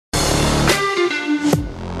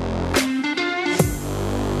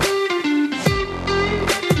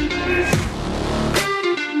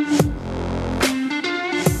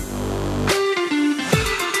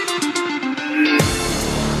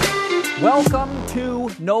Welcome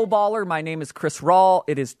to No Baller. My name is Chris Rawl.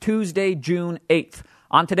 It is Tuesday, June 8th.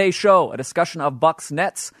 On today's show, a discussion of Bucks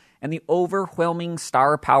Nets and the overwhelming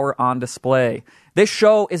star power on display. This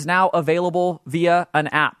show is now available via an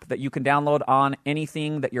app that you can download on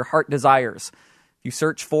anything that your heart desires. If you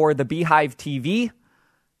search for the Beehive TV,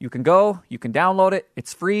 you can download it.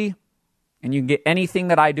 It's free, and you can get anything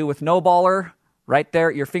that I do with No Baller right there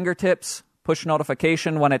at your fingertips. Push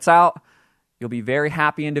notification when it's out. You'll be a very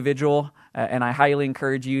happy individual, and I highly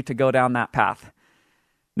encourage you to go down that path.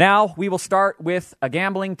 Now, we will start with a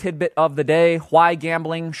gambling tidbit of the day, why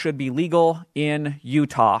gambling should be legal in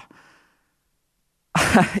Utah.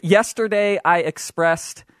 Yesterday, I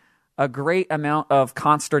expressed a great amount of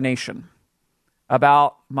consternation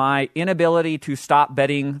about my inability to stop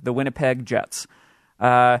betting the Winnipeg Jets.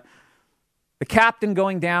 The captain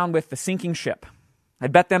going down with the sinking ship. I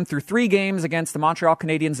bet them through 3 games against the Montreal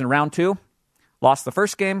Canadiens in round 2. Lost the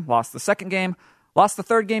first game, lost the second game, lost the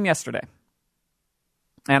third game yesterday.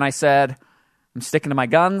 And I said, I'm sticking to my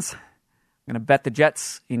guns. I'm going to bet the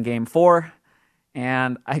Jets in game 4.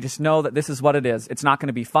 And I just know that this is what it is. It's not going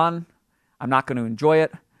to be fun. I'm not going to enjoy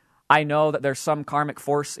it. I know that there's some karmic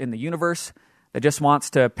force in the universe that just wants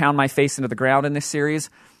to pound my face into the ground in this series.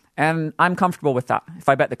 And I'm comfortable with that. If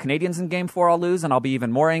I bet the Canadiens in game 4, I'll lose, and I'll be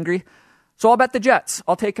even more angry. So I'll bet the Jets.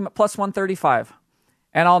 I'll take them at plus 135.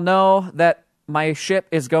 And I'll know that my ship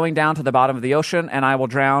is going down to the bottom of the ocean, and I will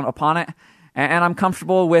drown upon it. And I'm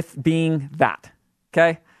comfortable with being that.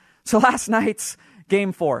 Okay? So last night's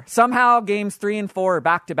game 4. Somehow games 3 and 4 are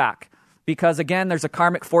back-to-back. Because, again, there's a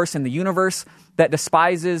karmic force in the universe that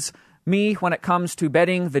despises me when it comes to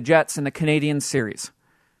betting the Jets in the Canadiens series.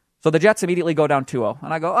 So the Jets immediately go down 2-0.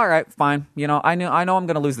 And I go, all right, fine. I know I'm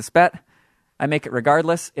going to lose this bet. I make it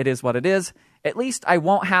regardless. It is what it is. At least I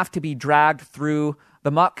won't have to be dragged through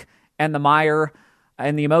the muck and the mire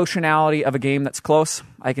and the emotionality of a game that's close.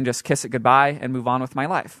 I can just kiss it goodbye and move on with my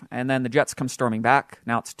life. And then the Jets come storming back.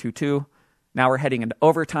 Now it's 2-2. Now we're heading into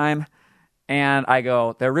overtime. And I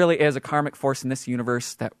go, there really is a karmic force in this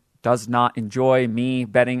universe that does not enjoy me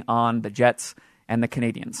betting on the Jets and the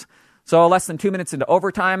Canadiens. So less than 2 minutes into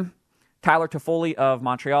overtime, Tyler Toffoli of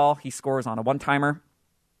Montreal, he scores on a one-timer.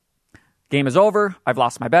 Game is over. I've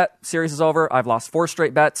lost my bet. Series is over. I've lost 4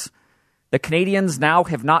 straight bets. The Canadiens now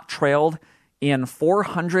have not trailed in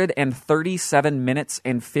 437 minutes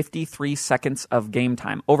and 53 seconds of game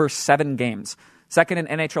time, over 7 games. Second in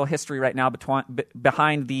NHL history right now behind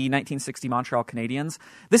the 1960 Montreal Canadiens.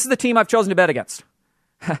 This is the team I've chosen to bet against.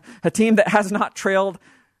 A team that has not trailed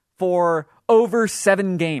for over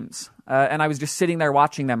 7 games. And I was just sitting there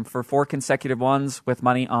watching them for 4 consecutive ones with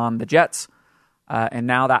money on the Jets. And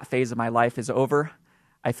now that phase of my life is over.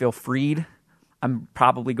 I feel freed. I'm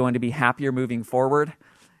probably going to be happier moving forward.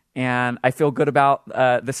 And I feel good about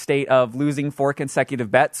the state of losing 4 consecutive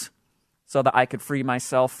bets so that I could free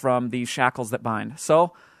myself from these shackles that bind.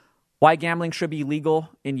 So why gambling should be legal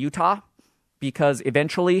in Utah? Because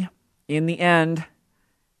eventually, in the end,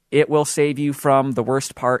 it will save you from the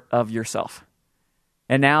worst part of yourself.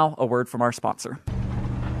 And now, a word from our sponsor.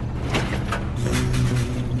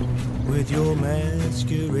 With your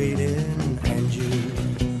masquerading and you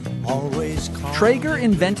always Traeger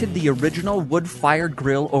invented the original wood-fired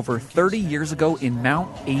grill over 30 years ago in Mount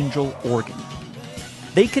Angel, Oregon.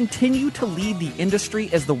 They continue to lead the industry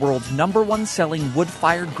as the world's #1 selling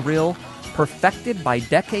wood-fired grill, perfected by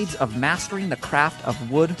decades of mastering the craft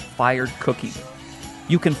of wood-fired cooking.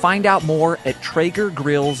 You can find out more at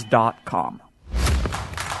TraegerGrills.com.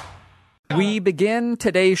 We begin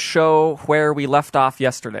today's show where we left off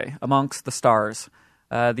yesterday, amongst the stars.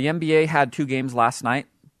 The NBA had 2 games last night.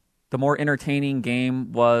 The more entertaining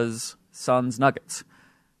game was Suns-Nuggets.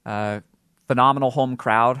 Phenomenal home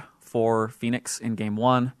crowd for Phoenix in Game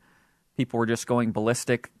 1. People were just going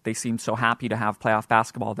ballistic. They seemed so happy to have playoff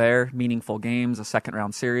basketball there, meaningful games, a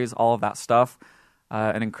second-round series, all of that stuff.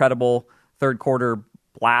 An incredible third-quarter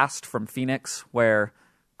blast from Phoenix where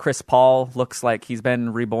Chris Paul looks like he's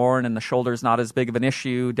been reborn and the shoulder's not as big of an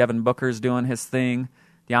issue. Devin Booker's doing his thing.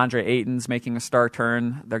 DeAndre Ayton's making a star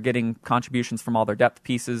turn. They're getting contributions from all their depth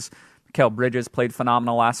pieces. Mikal Bridges played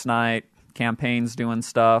phenomenal last night. Campaign's doing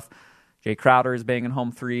stuff. Jay Crowder is banging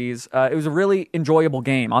home threes. It was a really enjoyable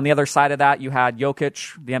game. On the other side of that, you had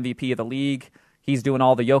Jokic, the MVP of the league. He's doing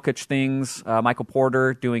all the Jokic things. Michael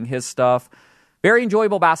Porter doing his stuff. Very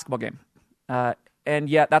enjoyable basketball game. And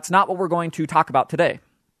yet, that's not what we're going to talk about today.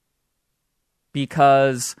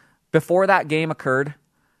 Because before that game occurred,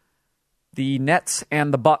 the Nets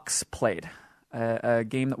and the Bucks played. A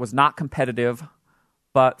game that was not competitive,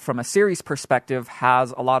 but from a series perspective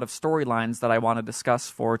has a lot of storylines that I want to discuss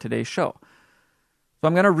for today's show. So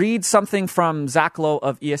I'm going to read something from Zach Lowe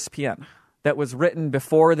of ESPN that was written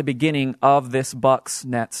before the beginning of this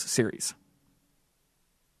Bucks-Nets series.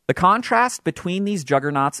 The contrast between these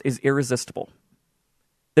juggernauts is irresistible.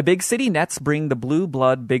 The big city Nets bring the blue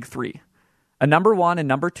blood big three, a number 1 and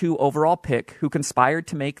number 2 overall pick who conspired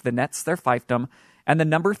to make the Nets their fiefdom, and the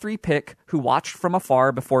number 3 pick who watched from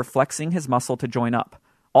afar before flexing his muscle to join up.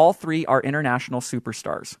 All three are international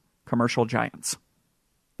superstars, commercial giants.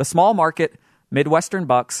 The small market Midwestern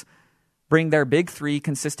Bucks bring their big three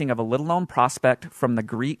consisting of a little-known prospect from the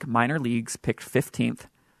Greek minor leagues picked 15th,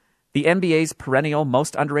 the NBA's perennial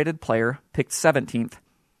most underrated player picked 17th,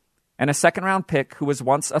 and a second-round pick who was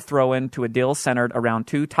once a throw-in to a deal centered around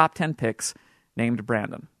 2 top 10 picks named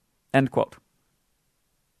Brandon. End quote.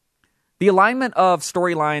 The alignment of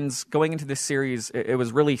storylines going into this series, it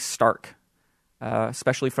was really stark,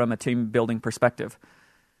 especially from a team-building perspective.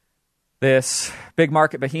 This big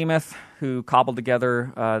market behemoth who cobbled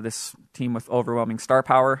together this team with overwhelming star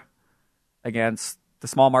power against the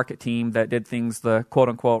small market team that did things the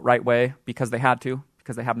quote-unquote right way because they had to,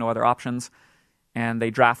 because they have no other options. And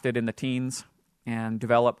they drafted in the teens and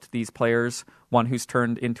developed these players, one who's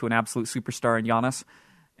turned into an absolute superstar in Giannis,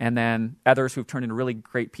 and then others who've turned into really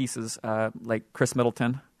great pieces like Chris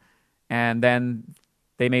Middleton. And then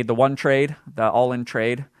they made the one trade, the all-in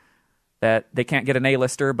trade, that they can't get an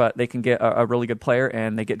A-lister, but they can get a really good player,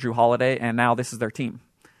 and they get Drew Holiday, and now this is their team.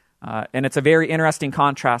 And it's a very interesting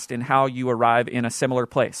contrast in how you arrive in a similar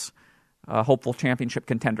place, a hopeful championship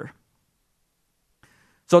contender.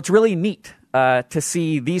 So it's really neat to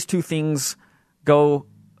see these two things go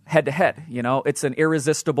head-to-head. You know, it's an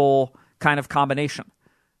irresistible kind of combination.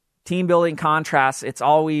 Team-building contrasts, it's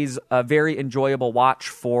always a very enjoyable watch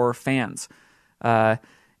for fans. And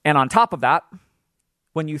on top of that,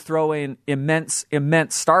 when you throw in immense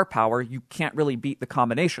star power, you can't really beat the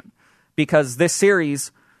combination. Because this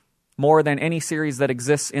series, more than any series that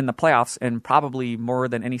exists in the playoffs, and probably more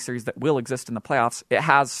than any series that will exist in the playoffs, it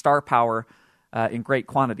has star power in great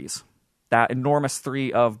quantities. That enormous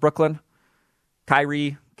three of Brooklyn,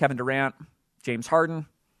 Kyrie, Kevin Durant, James Harden,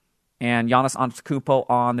 and Giannis Antetokounmpo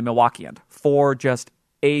on the Milwaukee end. 4 just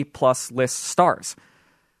A-plus list stars.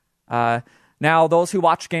 Now, those who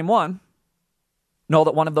watched Game 1 know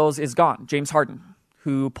that one of those is gone. James Harden,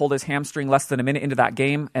 who pulled his hamstring less than a minute into that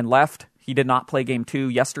game and left. He did not play Game 2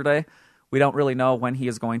 yesterday. We don't really know when he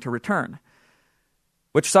is going to return,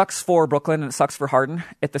 which sucks for Brooklyn and it sucks for Harden.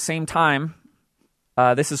 At the same time,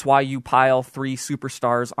 this is why you pile 3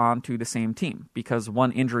 superstars onto the same team, because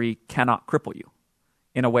one injury cannot cripple you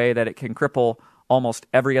in a way that it can cripple almost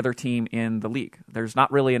every other team in the league. There's not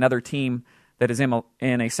really another team that is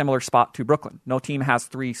in a similar spot to Brooklyn. No team has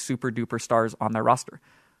 3 super-duper stars on their roster.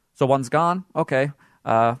 So one's gone. Okay,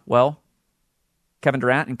 well, Kevin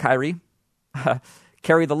Durant and Kyrie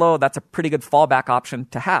carry the load. That's a pretty good fallback option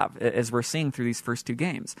to have, as we're seeing through these first 2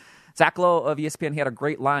 games. Zach Lowe of ESPN, he had a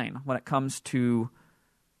great line when it comes to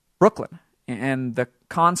Brooklyn and the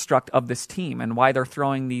construct of this team and why they're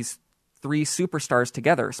throwing these 3 superstars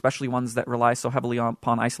together, especially ones that rely so heavily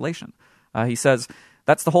upon isolation. He says,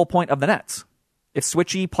 that's the whole point of the Nets. If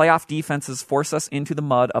switchy playoff defenses force us into the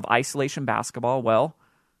mud of isolation basketball, well,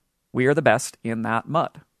 we are the best in that mud.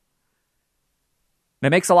 And it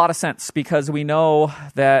makes a lot of sense because we know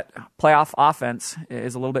that playoff offense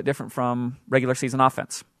is a little bit different from regular season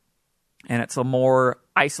offense. And it's a more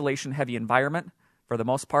isolation-heavy environment for the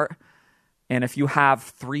most part. And if you have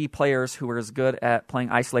 3 players who are as good at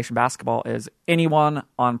playing isolation basketball as anyone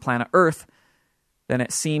on planet Earth, then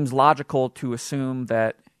it seems logical to assume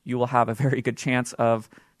that you will have a very good chance of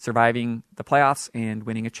surviving the playoffs and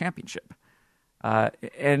winning a championship.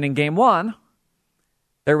 And in Game 1,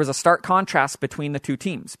 there was a stark contrast between the 2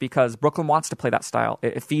 teams because Brooklyn wants to play that style.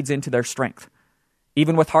 It feeds into their strength.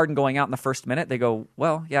 Even with Harden going out in the first minute, they go,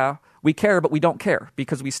 well, yeah, we care, but we don't care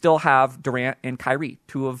because we still have Durant and Kyrie,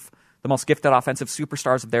 2 of the most gifted offensive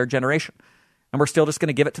superstars of their generation. And we're still just going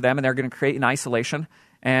to give it to them, and they're going to create an isolation,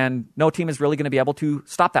 and no team is really going to be able to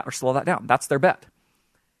stop that or slow that down. That's their bet.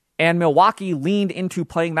 And Milwaukee leaned into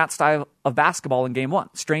playing that style of basketball in Game 1,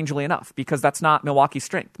 strangely enough, because that's not Milwaukee's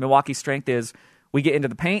strength. Milwaukee's strength is we get into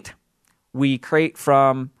the paint, we create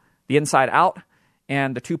from the inside out,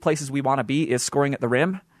 and the 2 places we want to be is scoring at the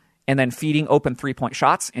rim and then feeding open 3-point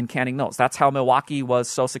shots and canning those. That's how Milwaukee was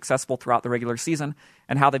so successful throughout the regular season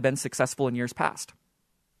and how they've been successful in years past.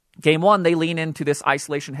 Game 1, they lean into this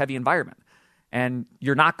isolation-heavy environment, and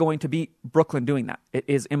you're not going to beat Brooklyn doing that. It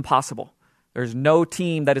is impossible. There's no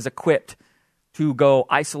team that is equipped to go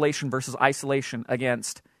isolation versus isolation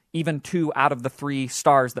against even 2 out of the 3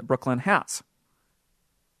 stars that Brooklyn has.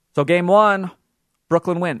 So Game 1,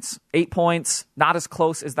 Brooklyn wins. 8 points, not as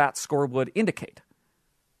close as that score would indicate.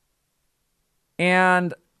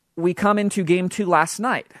 And we come into game 2 last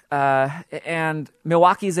night, and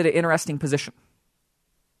Milwaukee's at an interesting position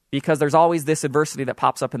because there's always this adversity that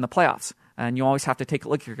pops up in the playoffs. And you always have to take a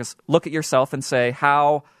look at yourself and say,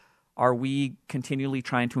 how are we continually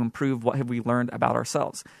trying to improve? What have we learned about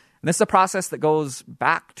ourselves? And this is a process that goes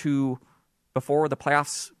back to before the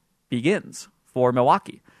playoffs begins for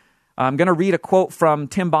Milwaukee. I'm going to read a quote from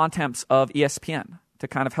Tim Bontemps of ESPN to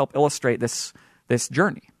kind of help illustrate this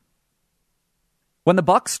journey. When the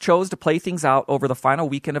Bucks chose to play things out over the final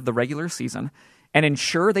weekend of the regular season and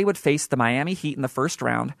ensure they would face the Miami Heat in the first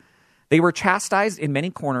round, they were chastised in many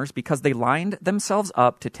corners because they lined themselves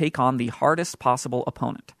up to take on the hardest possible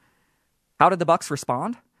opponent. How did the Bucks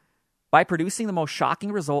respond? By producing the most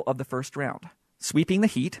shocking result of the first round, sweeping the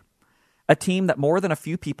Heat, a team that more than a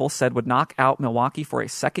few people said would knock out Milwaukee for a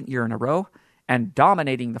second year in a row, and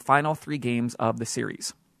dominating the final 3 games of the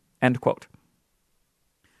series. End quote.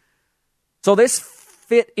 So this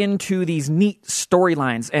fit into these neat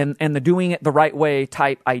storylines and the doing it the right way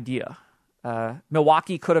type idea.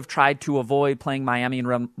 Milwaukee could have tried to avoid playing Miami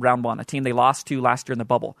in round 1, a team they lost to last year in the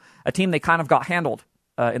bubble, a team they kind of got handled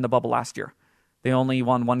in the bubble last year. They only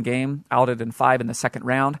won 1 game, outed in 5 in the second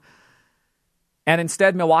round. And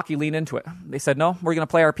instead, Milwaukee leaned into it. They said, no, we're going to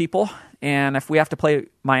play our people. And if we have to play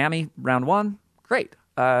Miami round 1, great.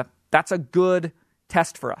 That's a good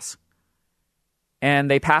test for us. And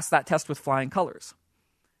they passed that test with flying colors.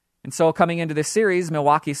 And so coming into this series,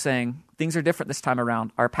 Milwaukee's saying, things are different this time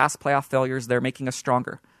around. Our past playoff failures, they're making us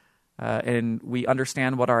stronger. And we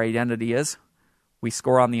understand what our identity is. We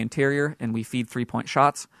score on the interior, and we feed 3-point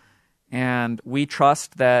shots. And we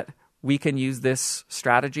trust that we can use this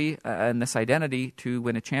strategy and this identity to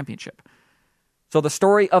win a championship. So the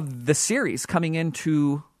story of the series coming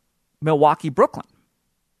into Milwaukee-Brooklyn,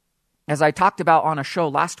 as I talked about on a show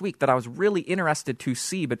last week that I was really interested to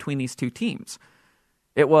see between these two teams,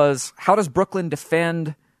 it was, how does Brooklyn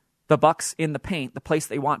defend the Bucks in the paint, the place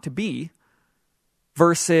they want to be,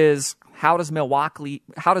 versus how does Milwaukee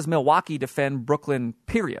defend Brooklyn,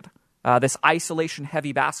 period? This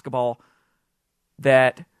isolation-heavy basketball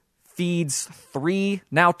that feeds 3,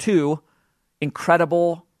 now 2,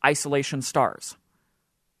 incredible isolation stars.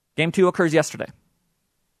 Game 2 occurs yesterday.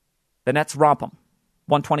 The Nets romp them,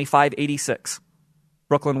 125-86.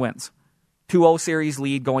 Brooklyn wins. 2-0 series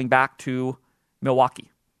lead going back to Milwaukee.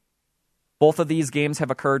 Both of these games have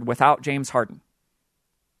occurred without James Harden.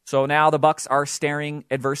 So now the Bucks are staring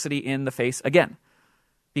adversity in the face again,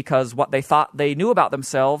 because what they thought they knew about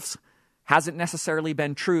themselves hasn't necessarily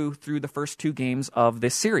been true through the first 2 games of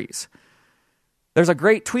this series. There's a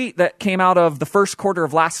great tweet that came out of the first quarter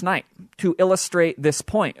of last night to illustrate this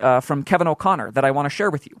point from Kevin O'Connor that I want to share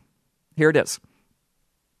with you. Here it is.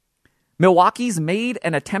 Milwaukee's made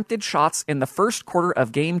and attempted shots in the first quarter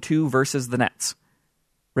of Game 2 versus the Nets.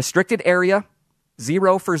 Restricted area,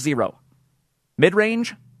 0 for 0.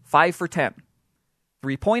 Mid-range, 5 for 10.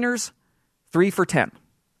 3-pointers, 3 for 10.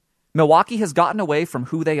 Milwaukee has gotten away from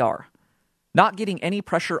who they are, not getting any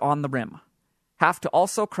pressure on the rim. Have to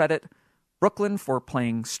also credit Brooklyn for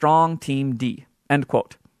playing strong team D. End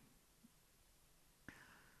quote.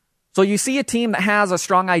 So you see a team that has a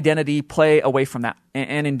strong identity play away from that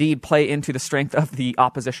and indeed play into the strength of the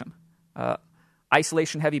opposition.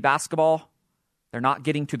 Isolation-heavy basketball, they're not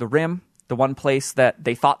getting to the rim, the one place that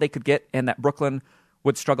they thought they could get and that Brooklyn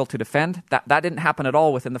would struggle to defend. That didn't happen at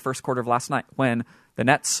all within the first quarter of last night when the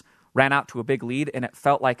Nets ran out to a big lead and it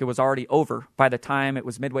felt like it was already over by the time it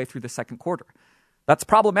was midway through the second quarter. That's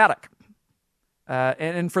problematic.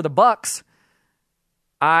 And for the Bucks,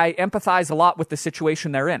 I empathize a lot with the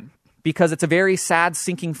situation they're in, because it's a very sad,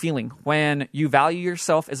 sinking feeling when you value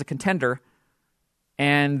yourself as a contender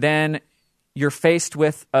and then you're faced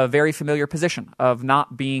with a very familiar position of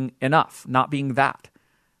not being enough, not being that.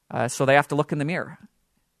 So they have to look in the mirror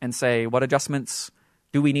and say, what adjustments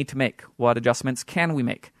do we need to make? What adjustments can we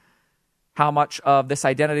make? How much of this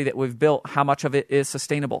identity that we've built, how much of it is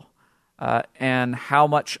sustainable? And how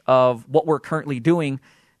much of what we're currently doing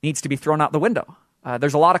needs to be thrown out the window?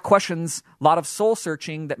 There's a lot of questions, a lot of soul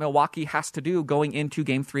searching that Milwaukee has to do going into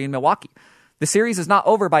Game 3 in Milwaukee. The series is not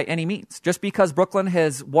over by any means. Just because Brooklyn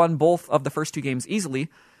has won both of the first 2 games easily,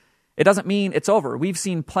 it doesn't mean it's over. We've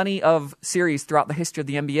seen plenty of series throughout the history of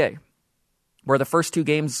the NBA where the first 2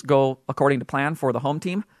 games go according to plan for the home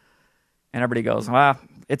team, and everybody goes,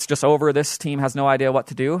 it's just over. This team has no idea what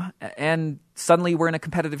to do. And suddenly we're in a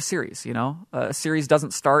competitive series. You know, a series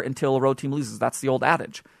doesn't start until a road team loses. That's the old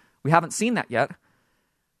adage. We haven't seen that yet.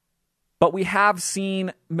 But we have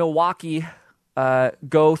seen Milwaukee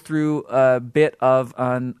go through a bit of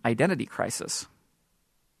an identity crisis.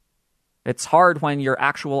 It's hard when your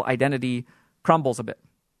actual identity crumbles a bit.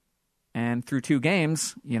 And through 2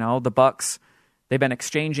 games, the Bucks, they've been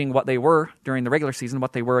exchanging what they were during the regular season,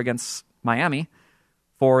 what they were against Miami,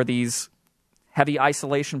 for these heavy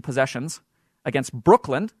isolation possessions against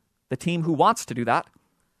Brooklyn, the team who wants to do that,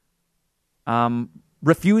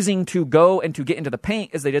 refusing to go and to get into the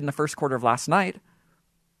paint as they did in the first quarter of last night,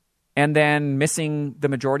 and then missing the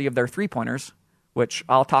majority of their three-pointers, which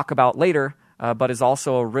I'll talk about later, but is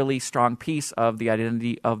also a really strong piece of the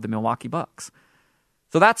identity of the Milwaukee Bucks.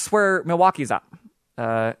 So that's where Milwaukee's at.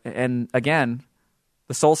 And again,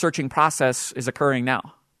 the soul-searching process is occurring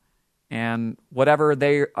now. And whatever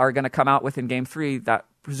they are going to come out with in Game 3, that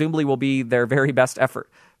presumably will be their very best effort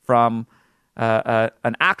from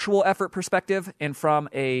an actual effort perspective and from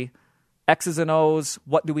a X's and O's,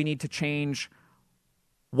 what do we need to change,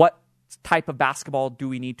 what type of basketball do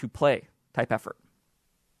we need to play type effort.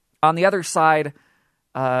 On the other side,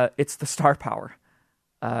 it's the star power.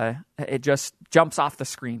 It just jumps off the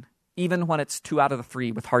screen, even when it's 2 out of the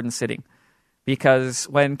 3 with Harden sitting. Because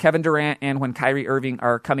when Kevin Durant and when Kyrie Irving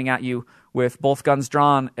are coming at you with both guns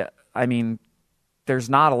drawn, I mean,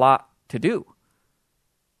 there's not a lot to do.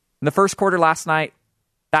 In the first quarter last night,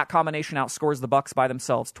 that combination outscores the Bucks by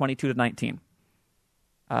themselves, 22-19.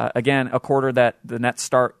 Again, a quarter that the Nets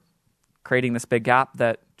start creating this big gap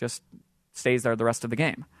that just stays there the rest of the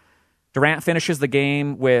game. Durant finishes the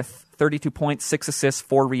game with 32 points, 6 assists,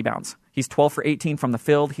 4 rebounds. He's 12 for 18 from the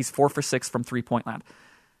field. He's 4 for 6 from three-point land.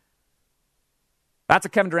 That's a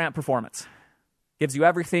Kevin Durant performance. Gives you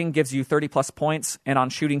everything, gives you 30-plus points, and on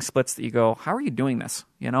shooting splits that you go, how are you doing this?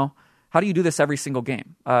 How do you do this every single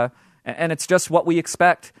game? And it's just what we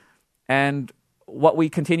expect and what we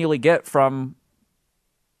continually get from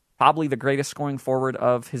probably the greatest scoring forward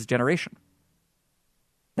of his generation.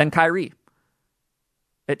 Then Kyrie.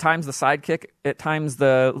 At times the sidekick, at times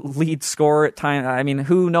the lead scorer, at times,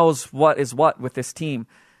 who knows what is what with this team?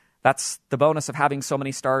 That's the bonus of having so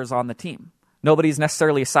many stars on the team. Nobody's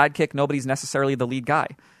necessarily a sidekick. Nobody's necessarily the lead guy.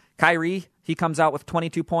 Kyrie, he comes out with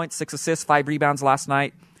 22 points, 6 assists, 5 rebounds last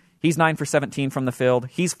night. He's 9 for 17 from the field.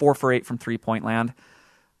 He's 4 for 8 from three-point land.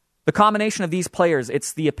 The combination of these players,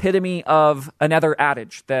 it's the epitome of another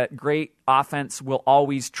adage that great offense will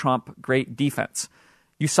always trump great defense.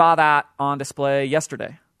 You saw that on display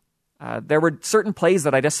yesterday. There were certain plays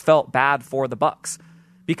that I just felt bad for the Bucks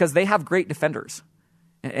because they have great defenders.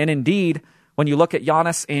 And indeed, when you look at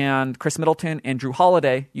Giannis and Chris Middleton and Jrue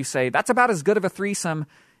Holiday, you say that's about as good of a threesome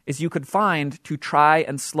as you could find to try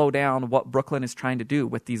and slow down what Brooklyn is trying to do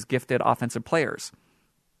with these gifted offensive players.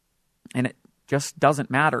 And it just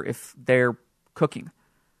doesn't matter if they're cooking.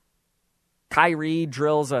 Kyrie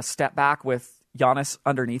drills a step back with Giannis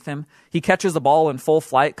underneath him. He catches the ball in full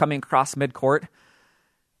flight coming across midcourt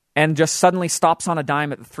and just suddenly stops on a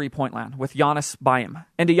dime at the three-point line with Giannis by him.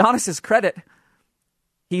 And to Giannis's credit,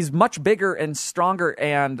 he's much bigger and stronger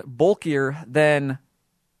and bulkier than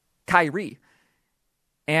Kyrie.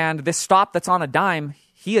 And this stop that's on a dime,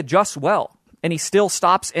 he adjusts well. And he still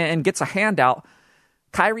stops and gets a handout.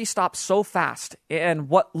 Kyrie stops so fast. And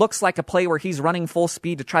what looks like a play where he's running full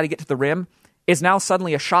speed to try to get to the rim is now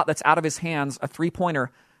suddenly a shot that's out of his hands, a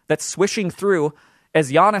three-pointer that's swishing through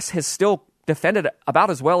as Giannis has still defended about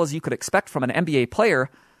as well as you could expect from an NBA player.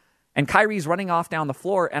 And Kyrie's running off down the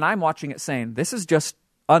floor, and I'm watching it saying, this is just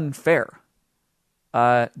unfair.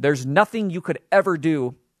 There's nothing you could ever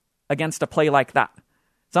do against a play like that.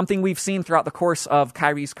 Something we've seen throughout the course of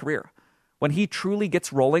Kyrie's career. When he truly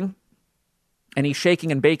gets rolling, and he's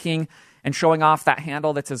shaking and baking and showing off that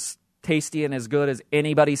handle that's as tasty and as good as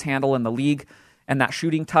anybody's handle in the league, and that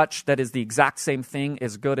shooting touch that is the exact same thing,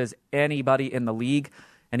 as good as anybody in the league,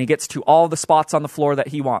 and he gets to all the spots on the floor that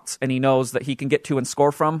he wants, and he knows that he can get to and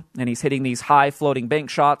score from, and he's hitting these high floating bank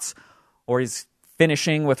shots, or he's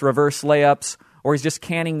finishing with reverse layups, or he's just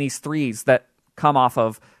canning these threes that come off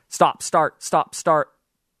of stop, start, stop, start.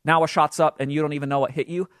 Now a shot's up and you don't even know what hit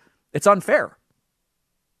you. It's unfair.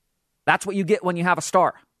 That's what you get when you have a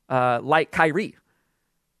star like Kyrie.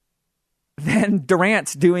 Then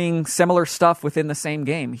Durant's doing similar stuff within the same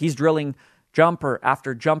game. He's drilling jumper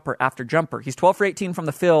after jumper after jumper. He's 12 for 18 from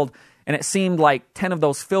the field, and it seemed like 10 of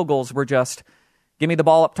those field goals were just, give me the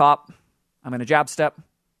ball up top, I'm going to jab step,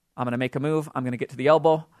 I'm going to make a move, I'm going to get to the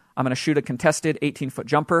elbow, I'm going to shoot a contested 18-foot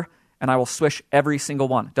jumper, and I will swish every single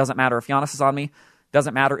one. Doesn't matter if Giannis is on me,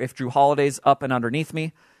 doesn't matter if Jrue Holiday's up and underneath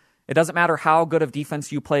me, it doesn't matter how good of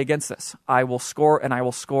defense you play against this. I will score, and I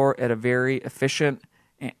will score at a very efficient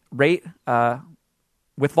rate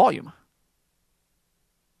with volume.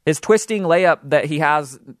 His twisting layup that he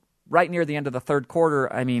has right near the end of the third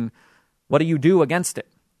quarter, I mean, what do you do against it?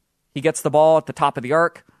 He gets the ball at the top of the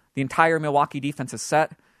arc. The entire Milwaukee defense is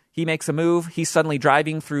set. He makes a move. He's suddenly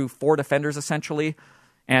driving through 4 defenders, essentially,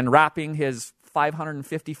 and wrapping his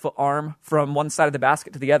 550-foot arm from one side of the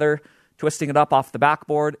basket to the other, twisting it up off the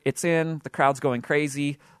backboard. It's in. The crowd's going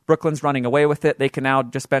crazy. Brooklyn's running away with it. They can now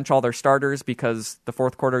just bench all their starters because the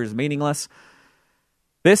fourth quarter is meaningless.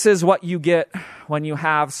 This is what you get when you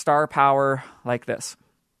have star power like this.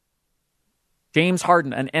 James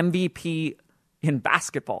Harden, an MVP in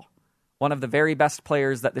basketball, one of the very best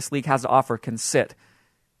players that this league has to offer, can sit,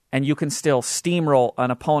 and you can still steamroll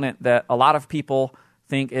an opponent that a lot of people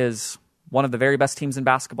think is one of the very best teams in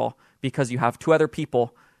basketball because you have 2 other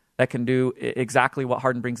people that can do exactly what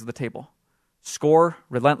Harden brings to the table. Score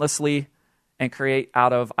relentlessly and create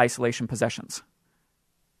out of isolation possessions.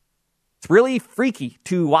 It's really freaky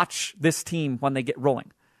to watch this team when they get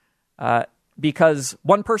rolling because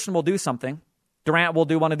one person will do something. Durant will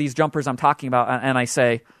do one of these jumpers I'm talking about, and I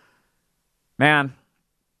say, man,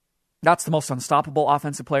 that's the most unstoppable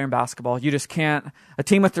offensive player in basketball. You just can't. A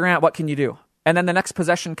team with Durant, what can you do? And then the next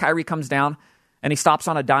possession, Kyrie comes down, and he stops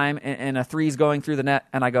on a dime, and a three's going through the net,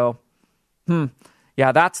 and I go,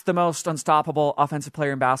 yeah, that's the most unstoppable offensive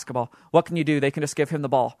player in basketball. What can you do? They can just give him the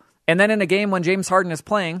ball. And then in a game when James Harden is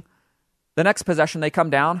playing, the next possession, they come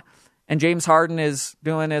down, and James Harden is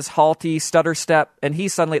doing his halty stutter step, and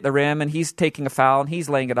he's suddenly at the rim, and he's taking a foul, and he's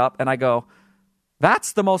laying it up, and I go,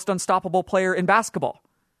 that's the most unstoppable player in basketball.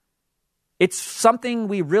 It's something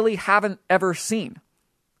we really haven't ever seen.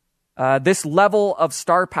 This level of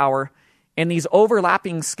star power and these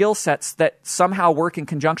overlapping skill sets that somehow work in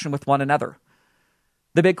conjunction with one another.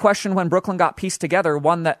 The big question when Brooklyn got pieced together,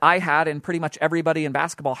 one that I had and pretty much everybody in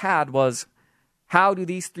basketball had, was how do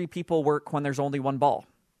these 3 people work when there's only one ball?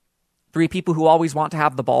 3 people who always want to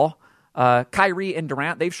have the ball. Kyrie and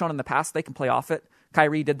Durant, they've shown in the past they can play off it.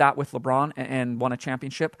 Kyrie did that with LeBron and won a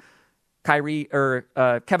championship. Kevin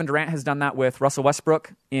Durant has done that with Russell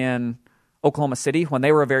Westbrook in Oklahoma City when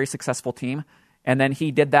they were a very successful team. And then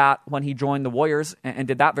he did that when he joined the Warriors and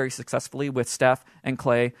did that very successfully with Steph and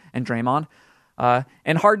Clay and Draymond.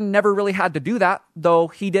 And Harden never really had to do that, though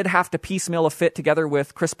he did have to piecemeal a fit together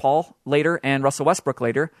with Chris Paul later and Russell Westbrook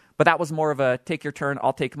later. But that was more of a take your turn,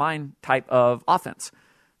 I'll take mine type of offense.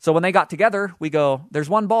 So when they got together, we go, there's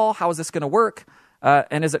one ball, how is this going to work?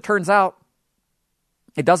 And as it turns out,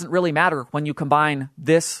 it doesn't really matter when you combine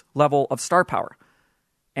this level of star power.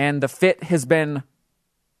 And the fit has been,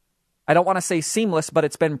 I don't want to say seamless, but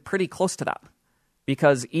it's been pretty close to that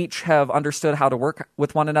because each have understood how to work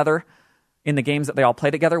with one another in the games that they all play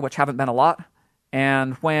together, which haven't been a lot.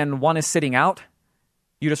 And when one is sitting out,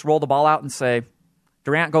 you just roll the ball out and say,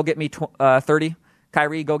 Durant, go get me 30.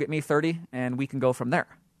 Kyrie, go get me 30, and we can go from there.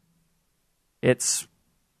 It's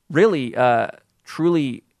really,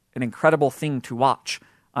 truly an incredible thing to watch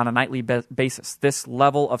on a nightly basis, this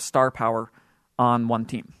level of star power on one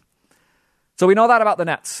team. So we know that about the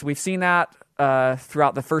Nets. We've seen that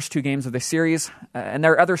throughout the first 2 games of this series, and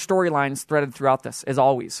there are other storylines threaded throughout this, as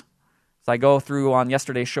always. So I go through on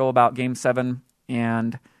yesterday's show about Game 7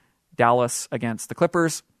 and Dallas against the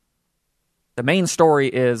Clippers. The main story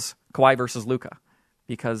is Kawhi versus Luka,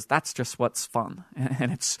 because that's just what's fun,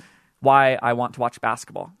 and it's why I want to watch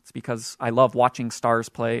basketball. It's because I love watching stars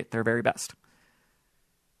play at their very best.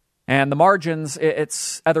 And the margins,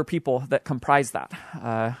 it's other people that comprise that.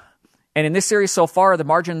 And in this series so far, the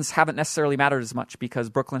margins haven't necessarily mattered as much because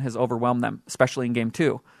Brooklyn has overwhelmed them, especially in Game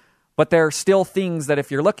 2. But there are still things that if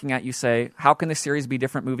you're looking at, you say, how can this series be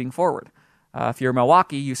different moving forward? If you're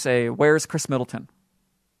Milwaukee, you say, where's Chris Middleton?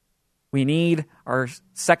 We need our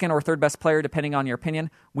second or third best player, depending on your opinion.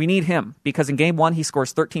 We need him because in Game 1, he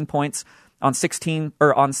scores 13 points on 6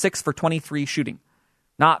 for 23 shooting.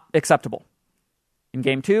 Not acceptable. In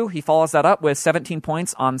Game 2, he follows that up with 17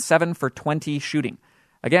 points on 7 for 20 shooting.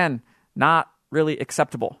 Again, not really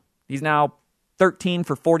acceptable. He's now 13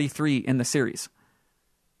 for 43 in the series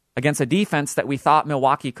against a defense that we thought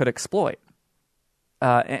Milwaukee could exploit.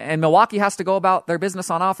 And Milwaukee has to go about their business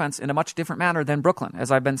on offense in a much different manner than Brooklyn,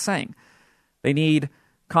 as I've been saying. They need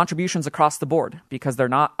contributions across the board because they're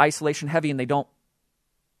not isolation heavy and they don't,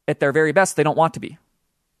 at their very best, they don't want to be,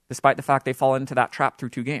 despite the fact they fall into that trap through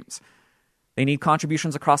 2 games. They need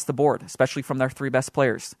contributions across the board, especially from their 3 best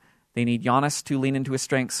players. They need Giannis to lean into his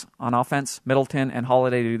strengths on offense, Middleton and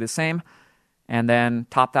Holiday to do the same, and then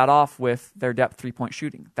top that off with their depth 3-point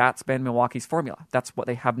shooting. That's been Milwaukee's formula. That's what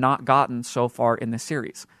they have not gotten so far in this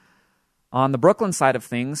series. On the Brooklyn side of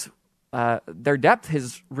things, their depth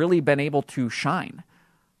has really been able to shine.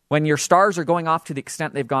 When your stars are going off to the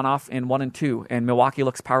extent they've gone off in 1 and 2, and Milwaukee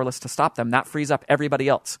looks powerless to stop them, that frees up everybody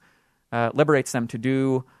else. liberates them to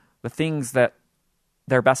do the things that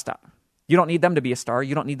they're best at. You don't need them to be a star.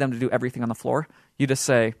 You don't need them to do everything on the floor. You just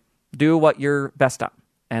say, do what you're best at,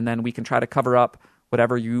 and then we can try to cover up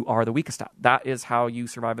whatever you are the weakest at. That is how you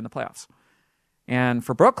survive in the playoffs. And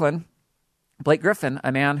for Brooklyn, Blake Griffin,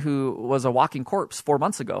 a man who was a walking corpse 4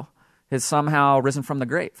 months ago, has somehow risen from the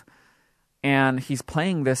grave. And he's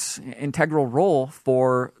playing this integral role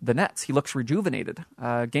for the Nets. He looks rejuvenated.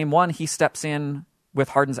 Game 1, he steps in with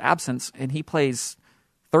Harden's absence, and he plays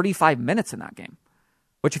 35 minutes in that game,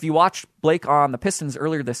 which if you watched Blake on the Pistons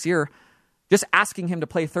earlier this year, just asking him to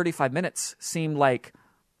play 35 minutes seemed like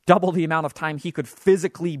double the amount of time he could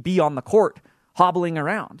physically be on the court hobbling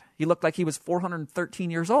around. He looked like he was 413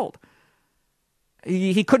 years old.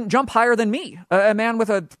 He couldn't jump higher than me, a man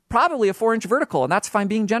with probably a 4-inch vertical, and that's if I'm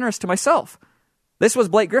being generous to myself. This was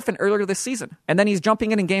Blake Griffin earlier this season. And then he's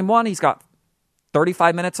jumping in game 1. He's got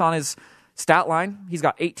 35 minutes on his stat line. He's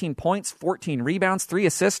got 18 points, 14 rebounds, 3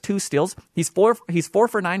 assists, 2 steals. He's 4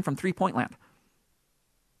 for 9 from three-point land.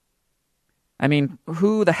 I mean,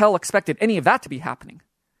 who the hell expected any of that to be happening?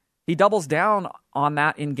 He doubles down on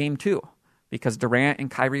that in game 2 because Durant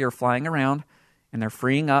and Kyrie are flying around and they're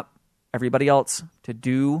freeing up everybody else to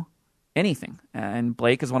do anything. And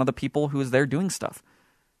Blake is one of the people who is there doing stuff.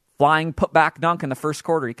 Flying put-back dunk in the first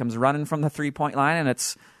quarter. He comes running from the three-point line, and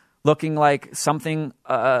it's looking like something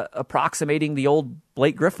approximating the old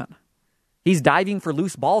Blake Griffin. He's diving for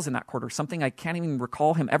loose balls in that quarter, something I can't even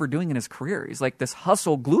recall him ever doing in his career. He's like this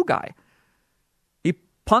hustle glue guy. He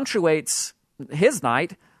punctuates his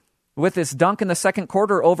night with this dunk in the second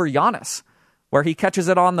quarter over Giannis, where he catches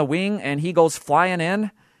it on the wing, and he goes flying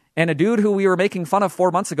in. And a dude who we were making fun of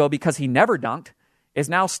 4 months ago because he never dunked is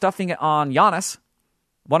now stuffing it on Giannis,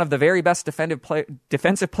 one of the very best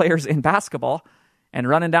defensive players in basketball, and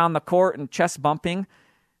running down the court and chest bumping.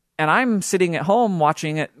 And I'm sitting at home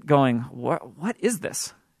watching it going, what is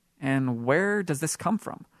this? And where does this come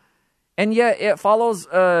from? And yet it follows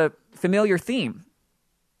a familiar theme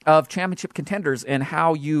of championship contenders and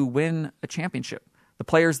how you win a championship. The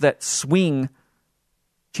players that swing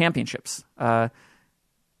championships.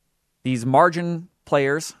 These margin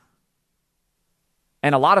players,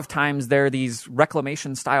 and a lot of times they're these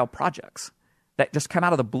reclamation-style projects that just come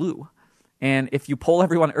out of the blue. And if you poll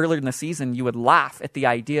everyone earlier in the season, you would laugh at the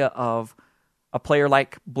idea of a player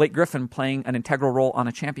like Blake Griffin playing an integral role on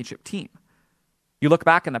a championship team. You look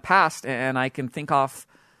back in the past, and I can think off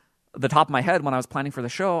the top of my head when I was planning for the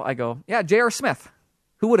show, I go, yeah, J.R. Smith.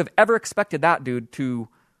 Who would have ever expected that dude to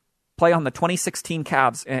play on the 2016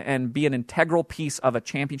 Cavs and be an integral piece of a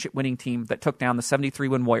championship-winning team that took down the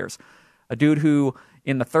 73-win Warriors? A dude who,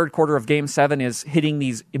 in the third quarter of Game 7, is hitting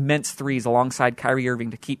these immense threes alongside Kyrie Irving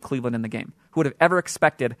to keep Cleveland in the game. Who would have ever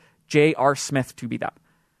expected J.R. Smith to be that?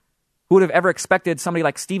 Who would have ever expected somebody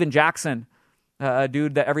like Steven Jackson, a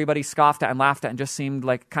dude that everybody scoffed at and laughed at and just seemed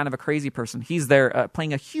like kind of a crazy person? He's there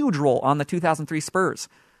playing a huge role on the 2003 Spurs.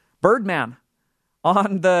 Birdman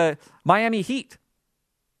on the Miami Heat,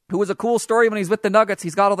 who was a cool story when he's with the Nuggets.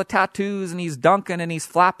 He's got all the tattoos and he's dunking and he's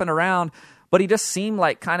flapping around, but he just seemed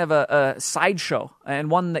like kind of a sideshow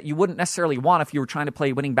and one that you wouldn't necessarily want if you were trying to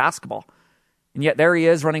play winning basketball. And yet there he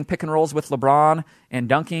is running pick and rolls with LeBron and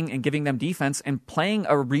dunking and giving them defense and playing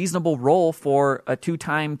a reasonable role for a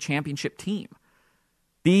 2-time championship team.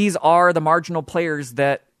 These are the marginal players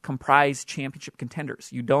that comprise championship contenders.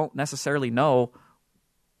 You don't necessarily know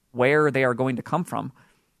where they are going to come from.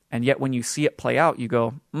 And yet when you see it play out, you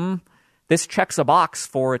go, this checks a box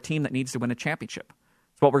for a team that needs to win a championship.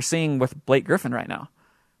 It's what we're seeing with Blake Griffin right now.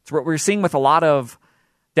 It's what we're seeing with a lot of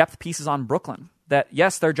depth pieces on Brooklyn. That,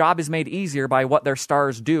 yes, their job is made easier by what their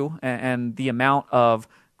stars do and the amount of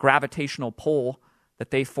gravitational pull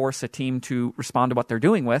that they force a team to respond to what they're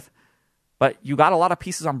doing with. But you got a lot of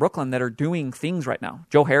pieces on Brooklyn that are doing things right now.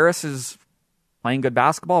 Joe Harris is playing good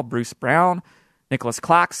basketball. Bruce Brown, Nicholas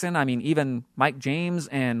Claxton, even Mike James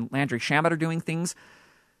and Landry Shamet are doing things.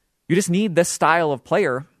 You just need this style of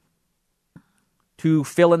player to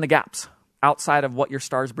fill in the gaps outside of what your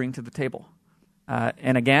stars bring to the table.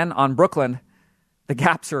 And again, on Brooklyn, the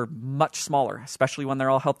gaps are much smaller, especially when they're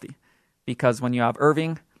all healthy. Because when you have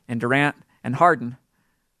Irving and Durant and Harden,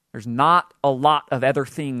 there's not a lot of other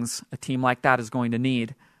things a team like that is going to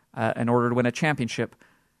need in order to win a championship.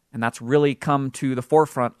 And that's really come to the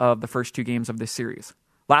forefront of the first 2 games of this series.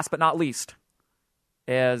 Last but not least,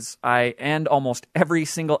 as I end almost every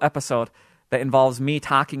single episode that involves me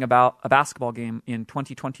talking about a basketball game in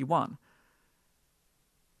 2021,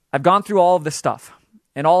 I've gone through all of this stuff,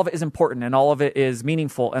 and all of it is important, and all of it is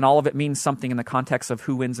meaningful, and all of it means something in the context of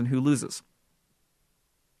who wins and who loses.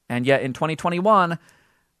 And yet in 2021,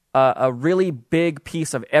 a really big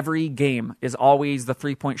piece of every game is always the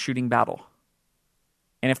three-point shooting battle.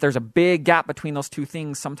 And if there's a big gap between those two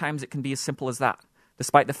things, sometimes it can be as simple as that.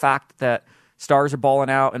 Despite the fact that stars are balling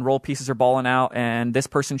out and role pieces are balling out and this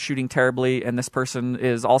person's shooting terribly and this person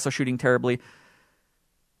is also shooting terribly,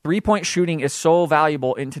 three-point shooting is so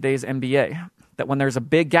valuable in today's NBA that when there's a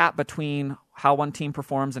big gap between how one team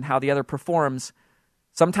performs and how the other performs,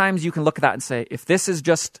 sometimes you can look at that and say, if this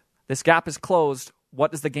gap is closed,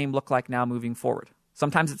 what does the game look like now moving forward?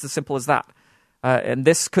 Sometimes it's as simple as that. And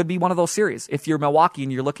this could be one of those series. If you're Milwaukee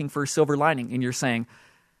and you're looking for a silver lining and you're saying,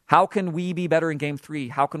 how can we be better in Game 3?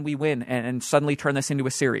 How can we win and suddenly turn this into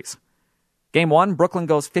a series? Game 1, Brooklyn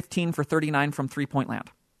goes 15 for 39 from three-point land.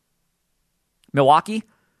 Milwaukee,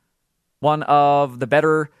 one of the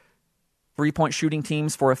better three-point shooting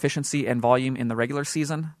teams for efficiency and volume in the regular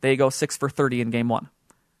season. They go 6 for 30 in Game 1.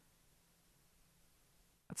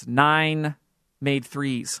 That's 9 made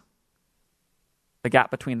threes. The gap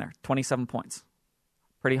between there, 27 points.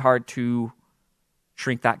 Pretty hard to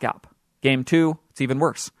shrink that gap. Game 2, it's even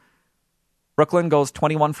worse. Brooklyn goes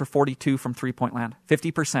 21 for 42 from three-point land.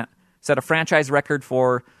 50%. Set a franchise record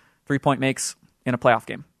for three-point makes in a playoff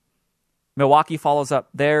game. Milwaukee follows up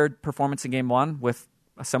their performance in Game 1 with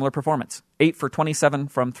a similar performance. 8 for 27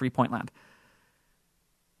 from three-point land.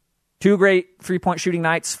 2 great three-point shooting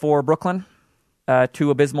nights for Brooklyn.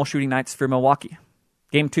 2 abysmal shooting nights for Milwaukee.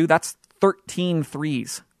 Game 2, that's 13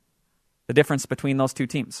 threes. The difference between those two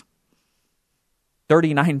teams.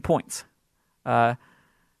 39 points.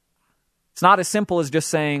 It's not as simple as just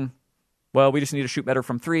saying, well, we just need to shoot better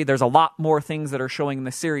from 3. There's a lot more things that are showing in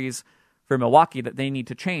the series for Milwaukee that they need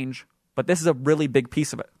to change, but this is a really big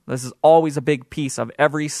piece of it. This is always a big piece of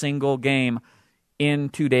every single game in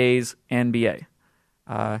today's NBA.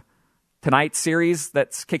 Tonight's series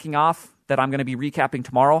that's kicking off, that I'm going to be recapping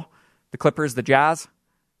tomorrow, the Clippers, the Jazz,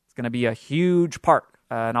 it's going to be a huge part,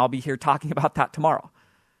 and I'll be here talking about that tomorrow.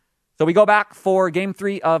 So we go back for Game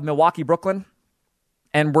 3 of Milwaukee-Brooklyn,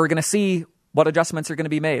 and we're going to see what adjustments are going to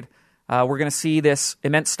be made. We're going to see this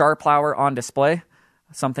immense star power on display,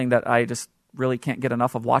 something that I just really can't get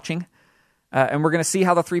enough of watching. And we're going to see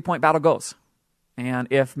how the three-point battle goes, and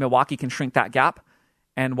if Milwaukee can shrink that gap,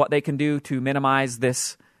 and what they can do to minimize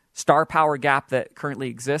this star power gap that currently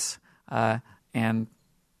exists. And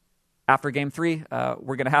after Game 3,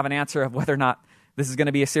 we're going to have an answer of whether or not this is going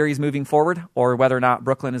to be a series moving forward or whether or not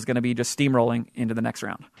Brooklyn is going to be just steamrolling into the next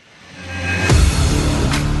round.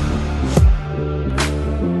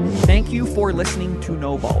 Thank you for listening to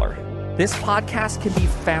No Baller. This podcast can be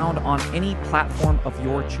found on any platform of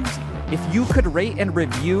your choosing. If you could rate and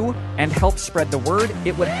review and help spread the word,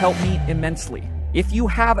 it would help me immensely. If you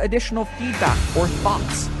have additional feedback or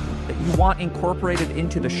thoughts that you want incorporated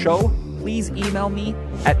into the show, please email me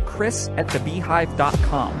at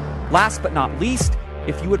chris@thebeehive.com. Last but not least,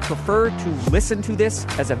 if you would prefer to listen to this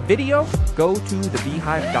as a video, go to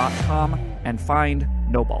thebeehive.com and find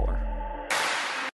No Baller.